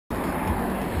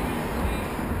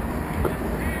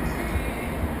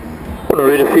I want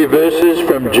to read a few verses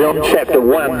from John chapter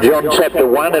 1. John chapter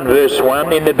 1 and verse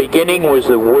 1. In the beginning was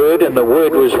the Word, and the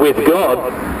Word was with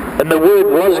God, and the Word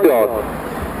was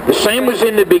God. The same was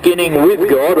in the beginning with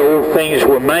God. All things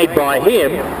were made by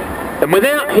Him, and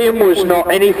without Him was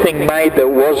not anything made that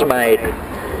was made.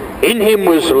 In Him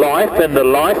was life, and the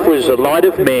life was the light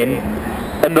of men.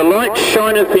 And the light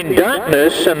shineth in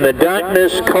darkness, and the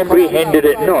darkness comprehended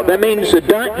it not. That means the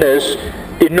darkness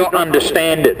did not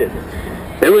understand it.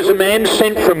 There was a man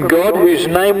sent from God whose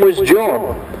name was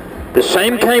John. The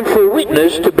same came for a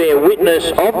witness, to bear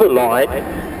witness of the light,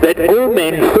 that all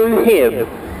men through him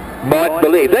might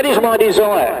believe. That is my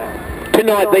desire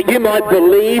tonight, that you might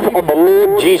believe on the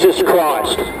Lord Jesus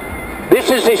Christ.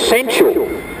 This is essential.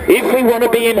 If we want to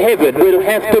be in heaven, we'll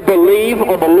have to believe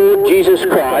on the Lord Jesus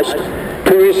Christ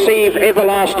to receive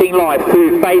everlasting life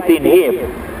through faith in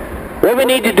Him. What we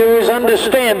need to do is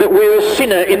understand that we're a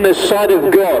sinner in the sight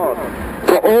of God.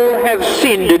 For all have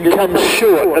sinned and come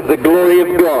short of the glory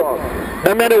of God.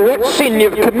 No matter what sin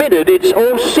you've committed, it's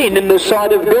all sin in the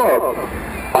sight of God.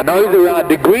 I know there are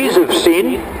degrees of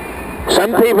sin.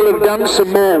 Some people have done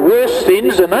some more worse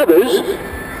sins than others.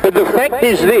 But the fact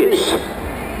is this.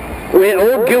 We're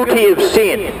all guilty of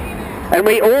sin. And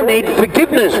we all need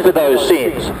forgiveness for those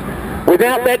sins.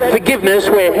 Without that forgiveness,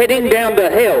 we're heading down to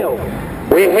hell.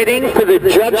 We're heading for the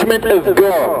judgment of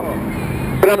God.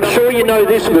 But I'm sure you know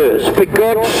this verse. For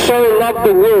God so loved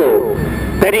the world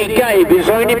that He gave His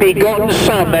only begotten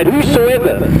Son, that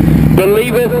whosoever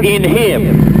believeth in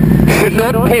Him should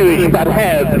not perish but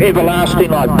have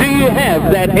everlasting life. Do you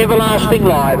have that everlasting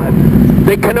life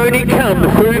that can only come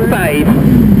through faith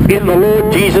in the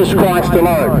Lord Jesus Christ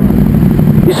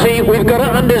alone? You see, we've got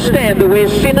to understand that we're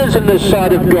sinners in the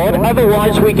sight of God,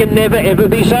 otherwise we can never ever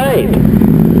be saved.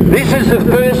 This is the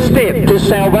first step to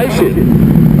salvation.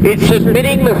 It's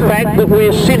admitting the fact that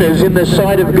we're sinners in the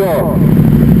sight of God.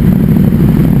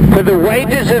 For the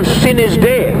wages of sin is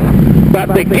death,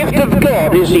 but the gift of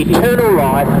God is eternal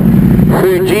life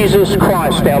through Jesus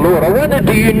Christ our Lord. I wonder,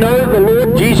 do you know the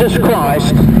Lord Jesus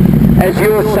Christ as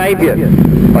your Saviour?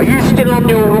 Are you still on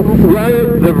your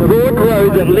road, the broad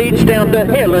road that leads down to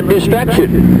hell and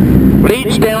destruction?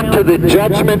 Leads down to the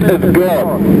judgment of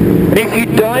God. And if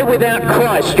you die without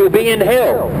Christ, you'll be in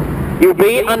hell. You'll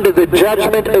be under the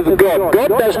judgment of God. God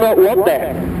does not want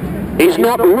that. He's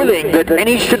not willing that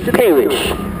any should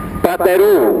perish, but that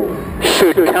all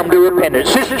should come to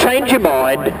repentance. Just change your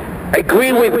mind,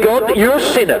 agree with God that you're a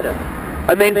sinner,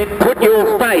 and then put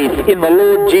your faith in the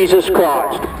Lord Jesus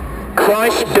Christ.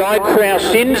 Christ died for our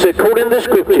sins according to the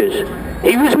Scriptures.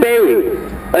 He was buried,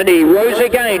 and He rose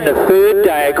again the third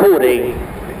day according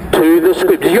to the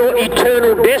Scriptures. Your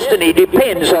eternal destiny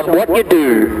depends on what you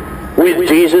do with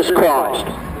Jesus Christ,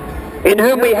 in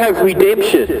whom we have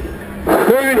redemption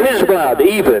through His blood,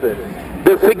 even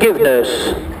the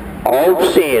forgiveness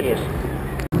of sins.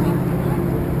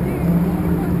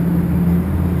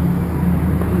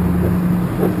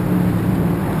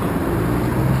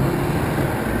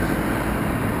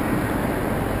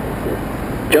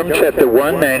 John chapter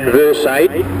 1 and verse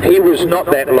 8, He was not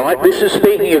that light. This is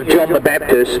speaking of John the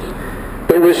Baptist,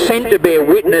 but was sent to bear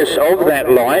witness of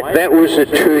that light. That was the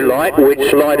true light,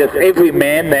 which lighteth every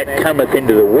man that cometh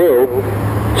into the world.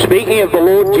 Speaking of the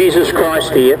Lord Jesus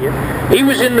Christ here, He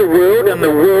was in the world, and the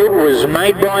world was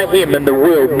made by Him, and the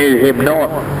world knew Him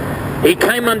not. He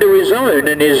came unto His own,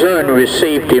 and His own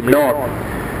received Him not.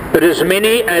 But as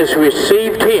many as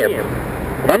received Him,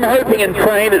 I'm hoping and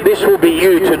praying that this will be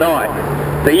you tonight,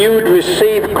 that you would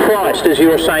receive Christ as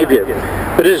your Saviour.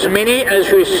 But as many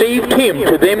as received Him,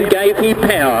 to them gave He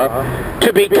power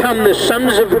to become the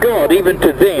sons of God, even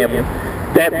to them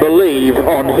that believe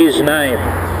on His name,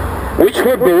 which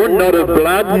were born not of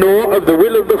blood, nor of the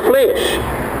will of the flesh,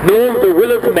 nor of the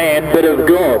will of man, but of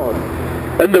God.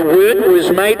 And the Word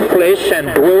was made flesh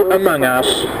and dwelt among us,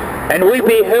 and we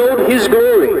beheld His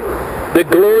glory, the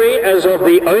glory as of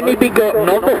the only begotten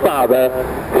of the Father,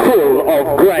 full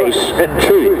of grace and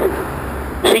truth.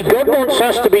 See, God wants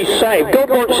us to be saved. God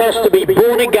wants us to be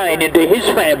born again into His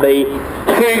family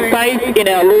through faith in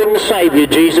our Lord and Saviour,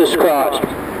 Jesus Christ.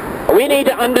 We need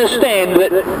to understand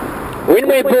that when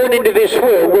we're born into this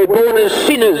world, we're born as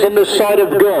sinners in the sight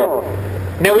of God.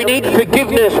 Now we need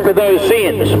forgiveness for those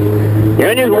sins. The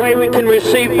only way we can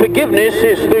receive forgiveness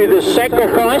is through the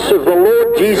sacrifice of the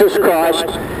Lord Jesus Christ,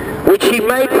 which He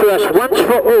made for us once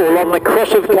for all on the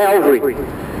cross of Calvary.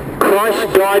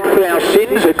 Christ died for our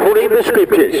sins according to the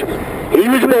Scriptures. He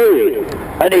was buried,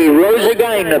 and He rose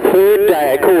again the third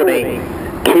day according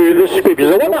to the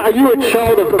Scriptures. I wonder, are you a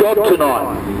child of God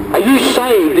tonight? Are you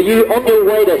saved? Are you on your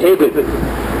way to heaven?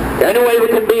 The only way we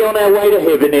can be on our way to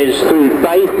heaven is through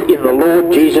faith in the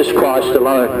Lord Jesus Christ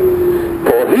alone.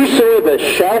 For whosoever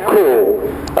shall call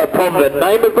upon the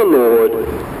name of the Lord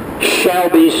shall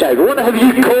be saved. I wonder, have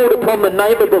you called upon the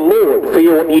name of the Lord for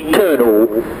your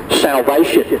eternal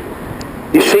salvation?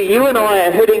 You see, you and I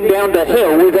are heading down to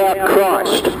hell without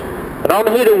Christ. And I'm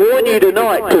here to warn you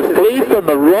tonight to flee from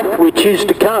the wrath which is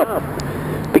to come.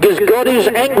 Because God is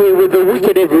angry with the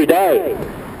wicked every day.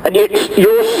 And yet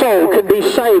your soul can be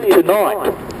saved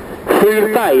tonight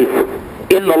through faith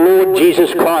in the Lord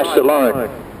Jesus Christ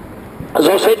alone. As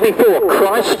I said before,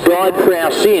 Christ died for our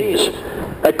sins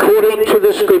according to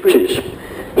the Scriptures.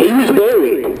 He was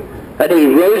buried and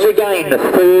he rose again the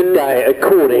third day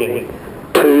according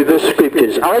to the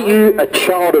Scriptures. Are you a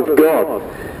child of God?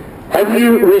 Have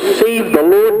you received the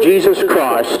Lord Jesus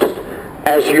Christ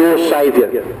as your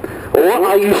Saviour? Or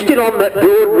are you still on that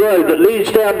broad road that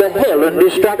leads down to hell and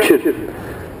destruction?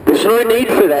 There's no need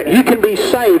for that. You can be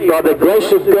saved by the grace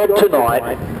of God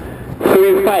tonight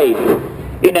through faith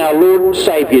in our Lord and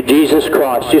Saviour Jesus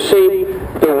Christ. You see,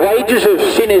 the wages of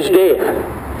sin is death,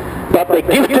 but the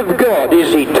gift of God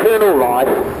is eternal life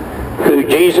through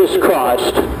Jesus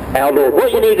Christ our Lord.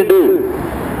 What you need to do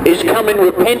is come in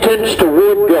repentance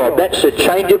toward God. That's a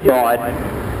change of mind.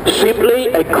 Simply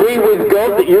agree with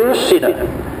God that you're a sinner,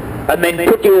 and then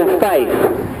put your faith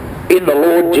in the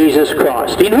Lord Jesus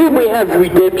Christ, in whom we have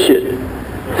redemption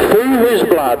through his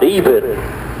blood, even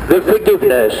the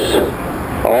forgiveness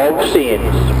of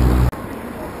sins.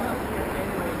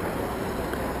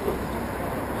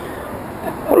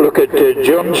 Look at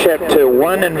John chapter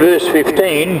 1 and verse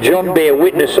 15. John bare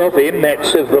witness of him,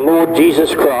 that's of the Lord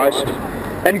Jesus Christ,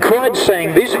 and cried,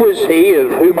 saying, This was he of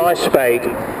whom I spake.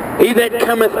 He that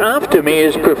cometh after me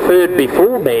is preferred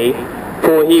before me,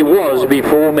 for he was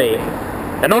before me.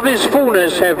 And of his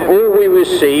fullness have all we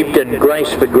received, and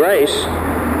grace for grace.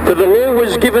 For the law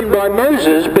was given by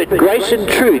Moses, but grace and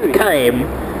truth came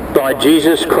by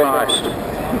Jesus Christ.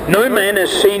 No man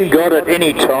has seen God at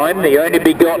any time. The only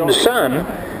begotten Son,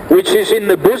 which is in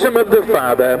the bosom of the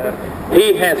Father,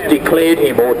 he hath declared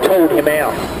him, or told him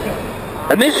out.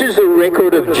 And this is the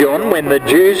record of John, when the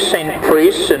Jews sent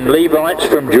priests and Levites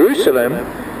from Jerusalem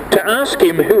to ask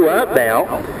him, Who art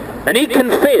thou? And he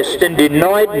confessed and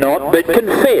denied not, but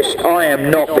confessed, I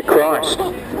am not the Christ.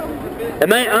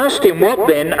 And they asked him, What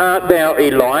then? Art thou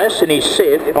Elias? And he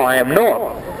saith, I am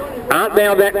not. Art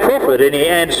thou that prophet? And he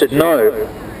answered, No.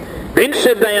 Then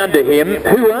said they unto him,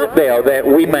 Who art thou, that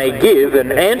we may give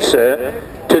an answer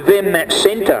to them that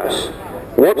sent us?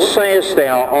 What sayest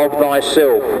thou of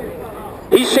thyself?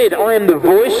 He said, I am the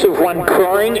voice of one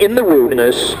crying in the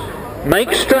wilderness,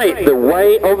 Make straight the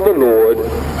way of the Lord,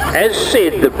 as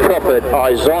said the prophet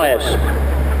Isaiah.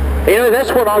 You know,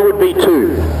 that's what I would be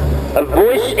too. A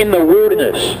voice in the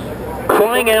wilderness,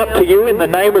 crying out to you in the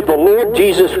name of the Lord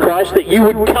Jesus Christ, that you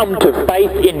would come to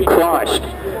faith in Christ,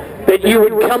 that you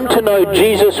would come to know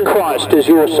Jesus Christ as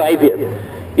your Saviour.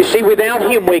 You see, without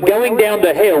him we're going down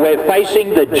to hell. We're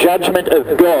facing the judgment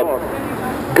of God.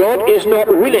 God is not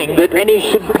willing that any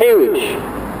should perish,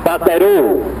 but that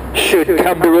all should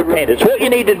come to repentance. What you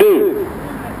need to do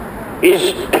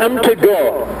is come to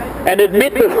God and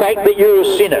admit the fact that you're a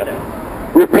sinner.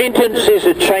 Repentance is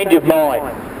a change of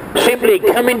mind. Simply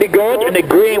coming to God and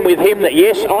agreeing with him that,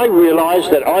 yes, I realise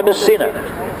that I'm a sinner,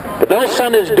 but thy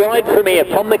Son has died for me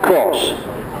upon the cross.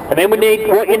 And then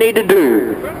what you need to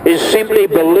do is simply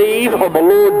believe on the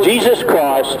Lord Jesus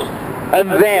Christ, and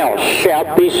thou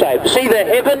shalt be saved. See, the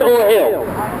heaven or hell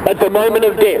at the moment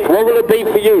of death, what will it be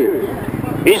for you,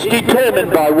 is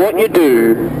determined by what you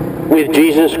do with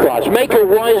Jesus Christ. Make a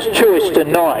wise choice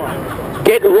tonight.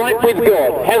 Get right with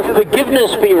God. Have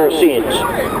forgiveness for your sins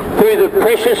through the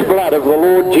precious blood of the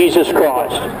Lord Jesus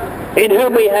Christ, in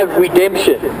whom we have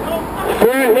redemption.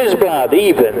 Through his blood,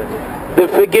 even the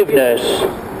forgiveness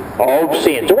of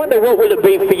sins. I wonder, what will it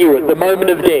be for you at the moment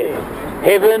of death?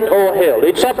 Heaven or hell?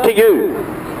 It's up to you.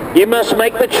 You must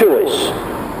make the choice.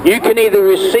 You can either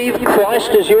receive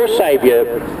Christ as your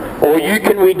Saviour, or you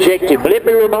can reject him. Let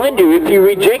me remind you, if you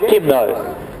reject him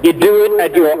though, you do it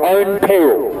at your own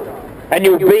peril, and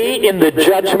you'll be in the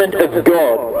judgment of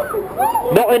God,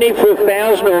 not only for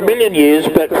 1,000 or 1,000,000 years,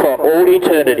 but for all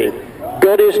eternity.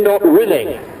 God is not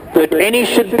willing that any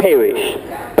should perish,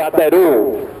 but that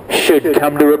all should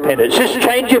come to repentance. Just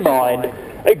change your mind.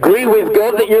 Agree with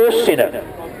God that you're a sinner.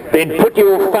 Then put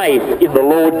your faith in the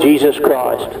Lord Jesus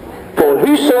Christ. For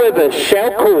whosoever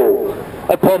shall call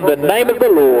upon the name of the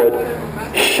Lord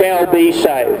shall be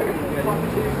saved.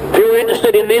 If you're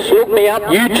interested in this, look me up,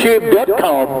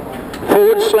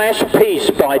 youtube.com/peace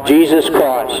by Jesus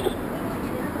Christ.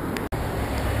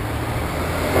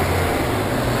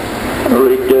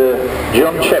 Read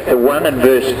John chapter 1 and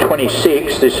verse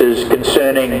 26. This is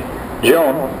concerning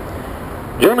John.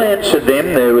 John answered them,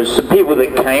 there was some people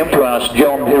that came to ask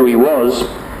John who he was.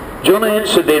 John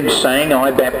answered them, saying,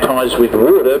 I baptize with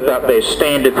water, but there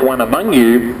standeth one among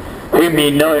you, whom ye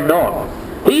know not.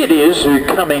 He it is who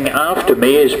coming after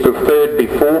me is preferred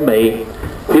before me,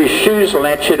 whose shoes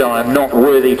latchet I am not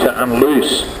worthy to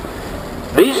unloose.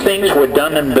 These things were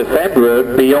done in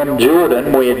Bethabara beyond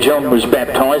Jordan, where John was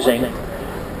baptizing.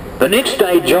 The next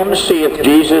day John seeth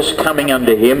Jesus coming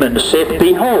unto him, and saith,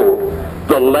 Behold,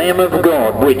 the Lamb of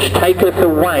God, which taketh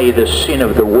away the sin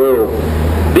of the world.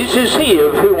 This is he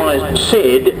of whom I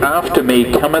said, After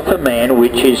me cometh a man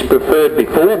which is preferred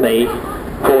before me,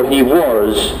 for he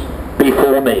was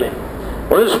before me.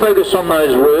 Well, let's focus on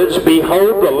those words.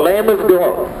 Behold, the Lamb of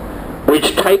God,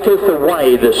 which taketh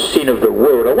away the sin of the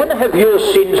world. I wonder, have your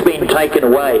sins been taken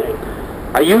away?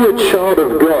 Are you a child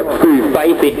of God through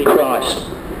faith in Christ?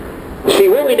 See,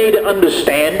 what we need to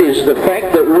understand is the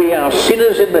fact that we are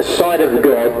sinners in the sight of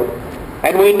God,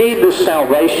 and we need the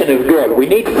salvation of God. We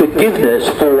need forgiveness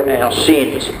for our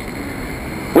sins.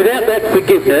 Without that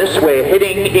forgiveness, we're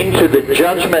heading into the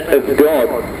judgment of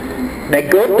God. Now,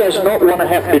 God does not want to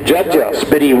have to judge us,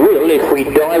 but he will if we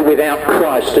die without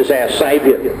Christ as our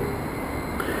Saviour.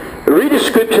 Read a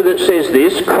scripture that says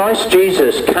this: Christ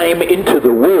Jesus came into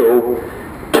the world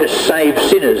to save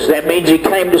sinners. That means he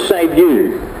came to save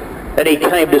you, and he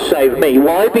came to save me.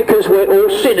 Why? Because we're all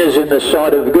sinners in the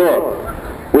sight of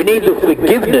God. We need the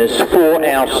forgiveness for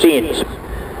our sins.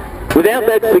 Without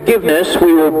that forgiveness,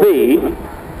 we will be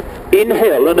in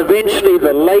hell and eventually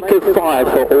the lake of fire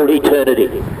for all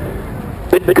eternity.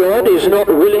 But God is not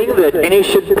willing that any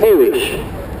should perish,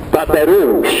 but that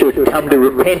all should come to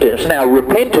repentance. Now,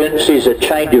 repentance is a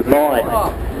change of mind.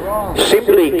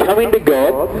 Simply coming to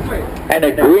God and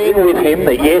agreeing with him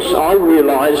that, yes, I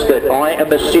realise that I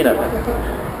am a sinner.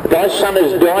 Thy Son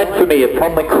has died for me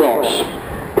upon the cross.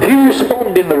 If you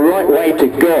respond in the right way to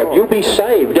God, you'll be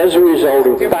saved as a result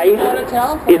of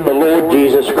faith in the Lord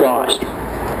Jesus Christ.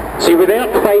 See,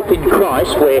 without faith in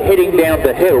Christ, we're heading down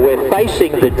to hell. We're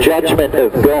facing the judgment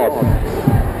of God.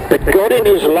 But God in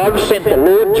his love sent the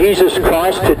Lord Jesus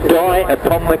Christ to die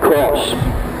upon the cross.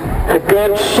 For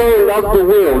God so loved the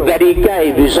world that he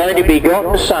gave his only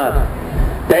begotten Son,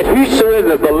 that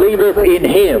whosoever believeth in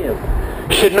him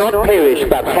should not perish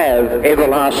but have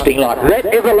everlasting life. That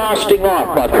everlasting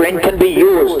life, my friend, can be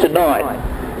yours tonight.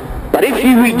 But if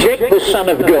you reject the Son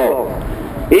of God,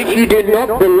 if you do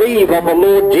not believe on the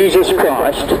Lord Jesus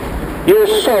Christ, your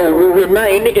soul will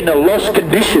remain in a lost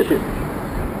condition.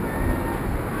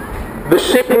 The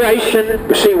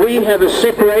separation, see, we have a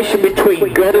separation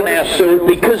between God and ourselves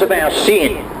because of our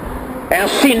sin. Our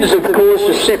sins have caused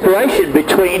a separation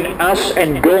between us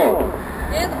and God.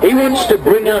 He wants to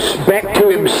bring us back to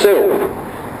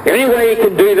himself. The only way he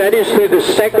can do that is through the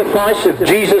sacrifice of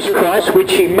Jesus Christ,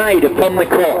 which he made upon the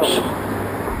cross.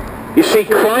 You see,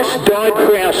 Christ died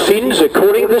for our sins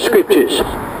according to the Scriptures.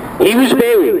 He was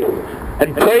buried,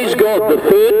 and praise God, the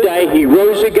third day he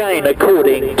rose again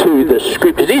according to the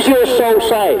Scriptures. Is your soul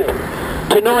saved?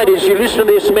 Tonight, as you listen to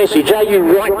this message, are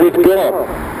you right with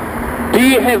God? Do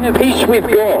you have peace with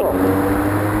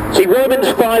God? See, Romans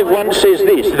 5:1 says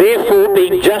this: Therefore,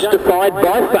 being justified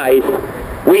by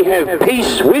faith, we have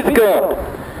peace with God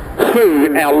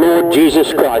through our Lord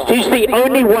Jesus Christ. He's the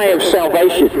only way of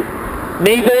salvation.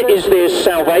 Neither is there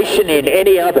salvation in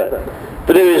any other,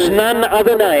 for there is none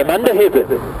other name under heaven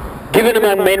given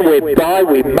among men whereby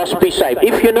we must be saved.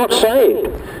 If you're not saved,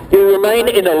 you'll remain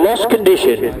in a lost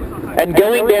condition and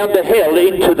going down to hell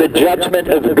into the judgment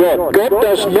of God. God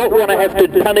does not want to have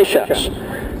to punish us,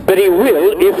 but he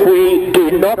will if we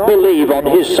do not believe on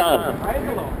his Son.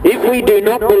 If we do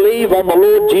not believe on the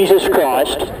Lord Jesus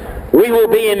Christ, we will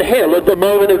be in hell at the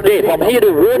moment of death. I'm here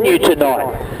to warn you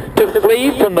tonight to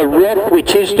flee from the wrath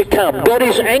which is to come. God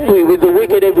is angry with the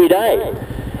wicked every day,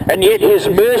 and yet his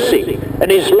mercy and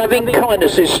his loving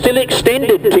kindness is still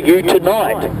extended to you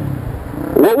tonight.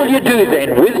 What will you do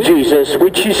then with Jesus,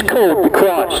 which is called the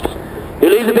Christ?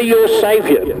 He'll either be your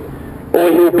Saviour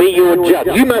or he'll be your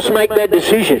judge. You must make that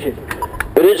decision.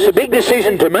 But it's a big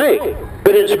decision to make,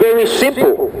 but it's very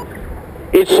simple.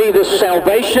 It's either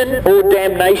salvation or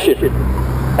damnation.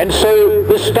 And so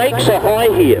the stakes are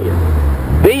high here.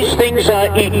 These things are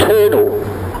eternal.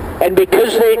 And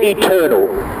because they're eternal,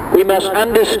 we must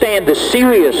understand the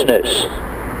seriousness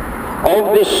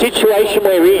of this situation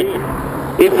we're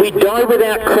in. If we die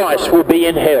without Christ, we'll be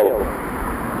in hell.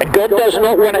 And God does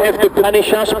not want to have to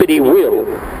punish us, but he will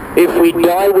if we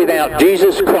die without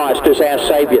Jesus Christ as our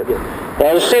Saviour.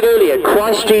 Now, as I said earlier,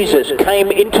 Christ Jesus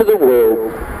came into the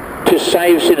world to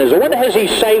save sinners? I wonder, has he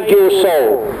saved your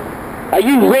soul? Are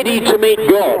you ready to meet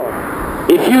God?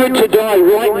 If you were to die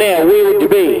right now, where would you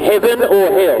be? Heaven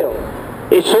or hell?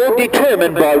 It's all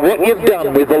determined by what you've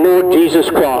done with the Lord Jesus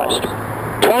Christ.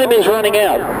 Time is running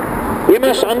out. We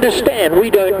must understand we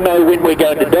don't know when we're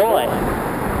going to die.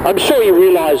 I'm sure you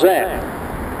realise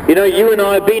that. You know, you and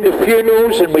I have been to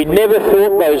funerals and we never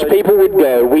thought those people would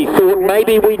go. We thought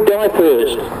maybe we'd die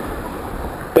first.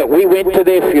 But we went to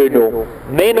their funeral.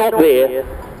 They're not there.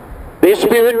 Their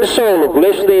spirit and soul have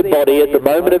left their body at the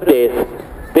moment of death.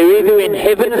 They're either in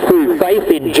heaven through faith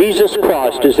in Jesus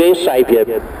Christ as their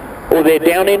Saviour, or they're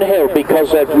down in hell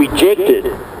because they've rejected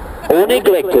or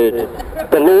neglected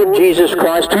the Lord Jesus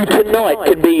Christ, who tonight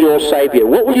can be your Saviour.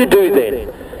 What will you do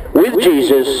then with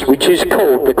Jesus, which is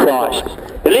called the Christ?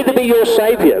 He'll either be your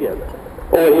Saviour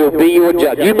or he'll be your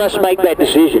judge. You must make that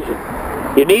decision.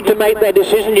 You need to make that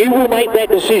decision. You will make that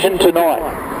decision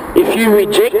tonight. If you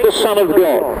reject the Son of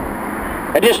God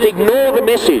and just ignore the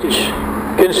message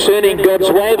concerning God's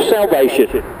way of salvation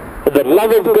and the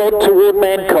love of God toward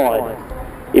mankind,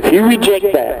 if you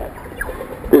reject that,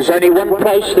 there's only one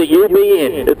place that you'll be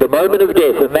in at the moment of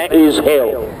death, and that is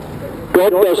hell. God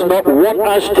does not want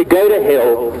us to go to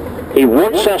hell. He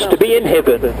wants us to be in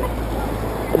heaven.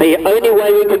 And the only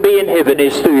way we can be in heaven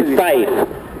is through faith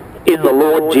in the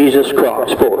Lord Jesus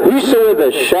Christ. For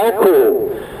whosoever shall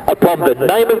call upon the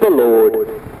name of the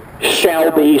Lord shall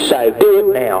be saved. Do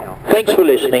it now. Thanks for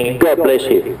listening. God bless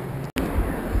you.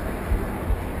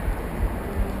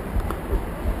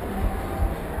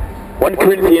 1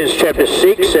 Corinthians chapter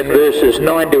 6 and verses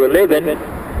 9 to 11.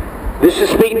 This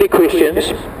is speaking to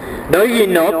Christians. Know ye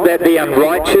not that the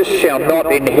unrighteous shall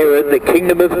not inherit the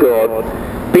kingdom of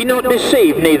God? Be not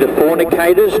deceived, neither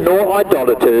fornicators, nor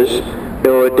idolaters,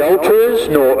 nor adulterers,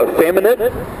 nor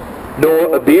effeminate,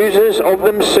 nor abusers of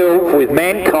themselves with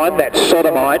mankind, that's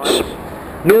sodomites,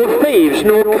 nor thieves,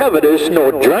 nor covetous,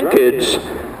 nor drunkards,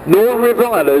 nor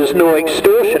revilers, nor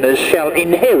extortioners shall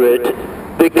inherit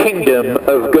the kingdom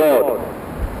of God.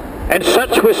 And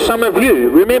such were some of you.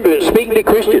 Remember, it's speaking to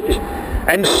Christians.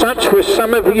 And such were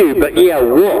some of you, but ye are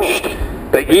washed,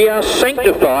 but ye are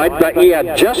sanctified, but ye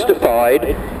are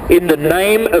justified in the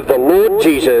name of the Lord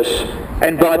Jesus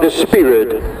and by the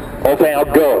Spirit of our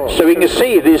God. So we can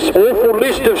see this awful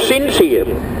list of sins here.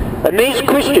 And these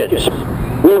Christians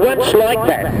were once like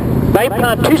that. They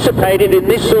participated in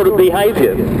this sort of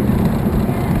behaviour.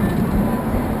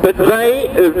 But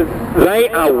they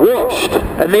are washed,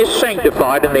 and they're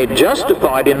sanctified, and they're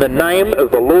justified in the name of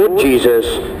the Lord Jesus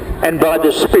and by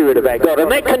the Spirit of our God.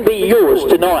 And that can be yours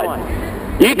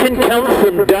tonight. You can come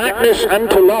from darkness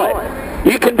unto light.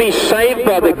 You can be saved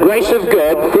by the grace of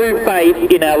God through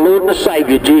faith in our Lord and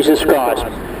Saviour, Jesus Christ.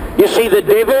 You see, the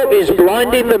devil is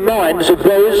blinding the minds of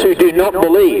those who do not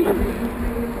believe.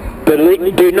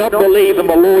 Do not believe in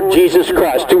the Lord Jesus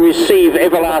Christ to receive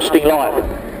everlasting life.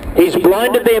 He's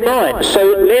blinded their minds, so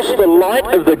lest the light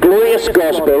of the glorious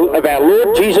gospel of our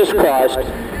Lord Jesus Christ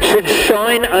should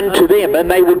shine unto them,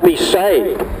 and they would be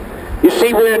saved. You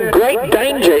see, we're in great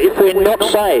danger if we're not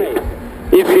saved,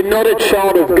 if you're not a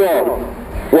child of God.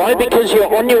 Why? Because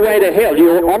you're on your way to hell.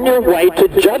 You're on your way to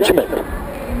judgment.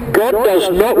 God does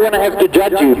not want to have to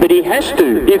judge you, but he has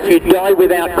to if you die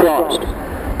without Christ.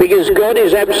 Because God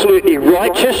is absolutely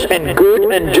righteous and good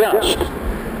and just.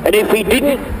 And if he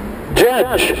didn't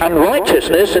judge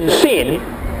unrighteousness and sin,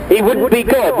 he wouldn't be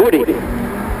God, would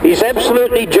he? He's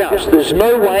absolutely just. There's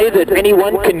no way that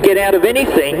anyone can get out of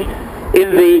anything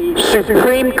in the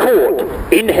supreme court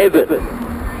in heaven.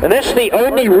 And that's the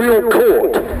only real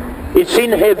court. It's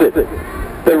in heaven.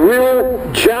 The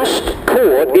real just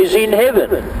court is in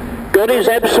heaven. God is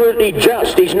absolutely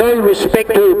just. He's no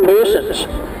respecter of persons.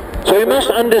 So you must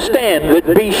understand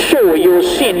that be sure your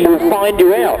sin will find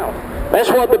you out. That's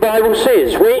what the Bible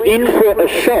says. We're in for a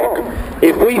shock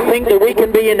if we think that we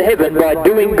can be in heaven by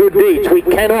doing good deeds. We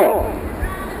cannot.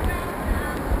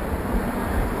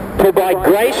 For by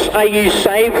grace are you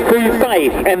saved through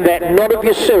faith, and that not of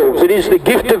yourselves. It is the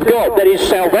gift of God. That is,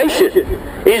 salvation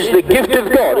is the gift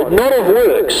of God, not of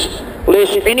works,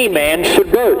 lest any man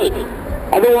should boast.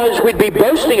 Otherwise we'd be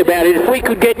boasting about it if we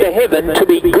could get to heaven to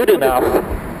be good enough.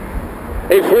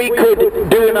 If we could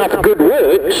do enough good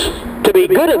works to be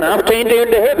good enough to enter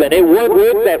into heaven. It won't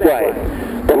work that way.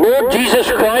 The Lord Jesus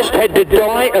Christ had to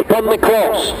die upon the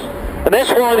cross. And that's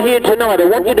why I'm here tonight. I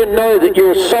want you to know that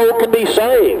your soul can be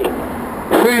saved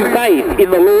through faith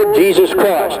in the Lord Jesus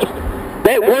Christ.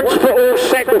 That once for all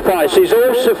sacrifice is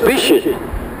all sufficient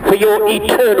for your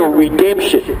eternal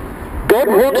redemption. God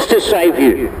wants to save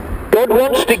you. God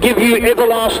wants to give you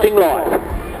everlasting life.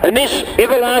 And this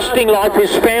everlasting life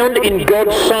is found in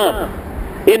God's Son.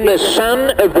 in the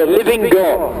Son of the living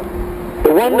God.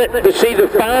 The one that, the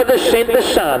Father sent the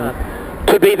Son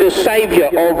to be the Saviour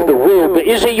of the world. But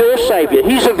is he your Saviour?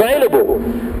 He's available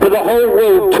for the whole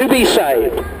world to be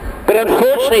saved. But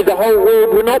unfortunately the whole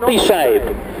world will not be saved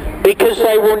because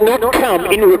they will not come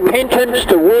in repentance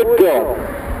toward God.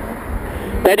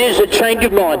 That is a change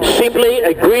of mind, simply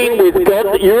agreeing with God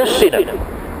that you're a sinner,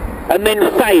 and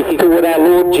then faith toward our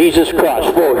Lord Jesus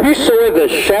Christ. For whosoever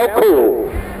shall call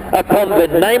upon the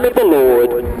name of the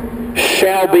Lord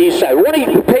shall be saved. What are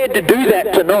you prepared to do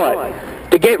that tonight?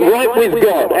 To get right with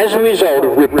God as a result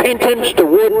of repentance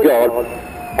toward God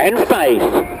and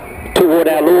faith toward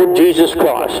our Lord Jesus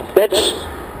Christ. That's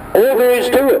all there is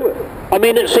to it. I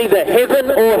mean, it's either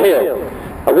heaven or hell.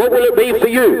 And what will it be for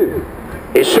you?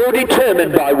 It's all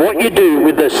determined by what you do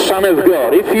with the Son of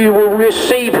God. If you will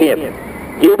receive him,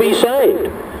 you'll be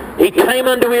saved. He came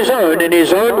unto his own, and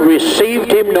his own received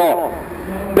him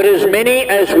not. But as many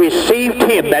as received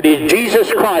him, that is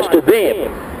Jesus Christ, to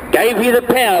them gave he the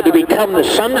power to become the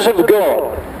sons of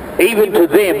God, even to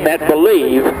them that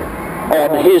believe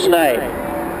on his name.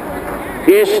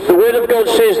 Yes, the Word of God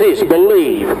says this,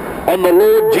 believe on the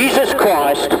Lord Jesus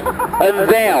Christ, and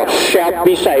thou shalt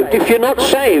be saved. If you're not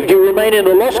saved, you remain in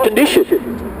a lost condition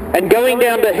and going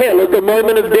down to hell at the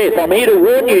moment of death. I'm here to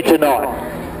warn you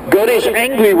tonight. God is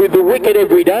angry with the wicked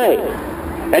every day.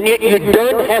 And yet you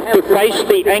don't have to face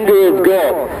the anger of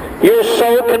God. Your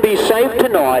soul can be saved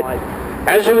tonight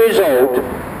as a result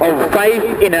of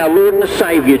faith in our Lord and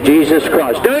Saviour, Jesus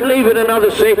Christ. Don't leave it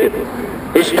another second.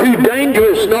 It's too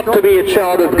dangerous not to be a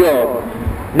child of God,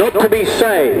 not to be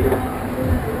saved,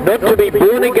 not to be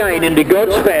born again into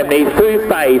God's family through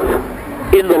faith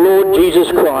in the Lord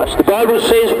Jesus Christ. The Bible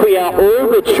says we are all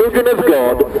the children of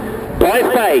God by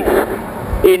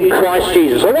faith in Christ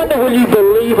Jesus. I wonder, will you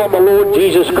believe on the Lord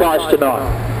Jesus Christ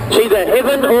tonight? It's either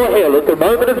heaven or hell at the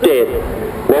moment of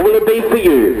death. What will it be for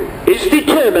you? It's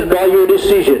determined by your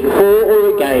decision for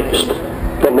or against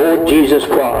the Lord Jesus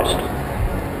Christ.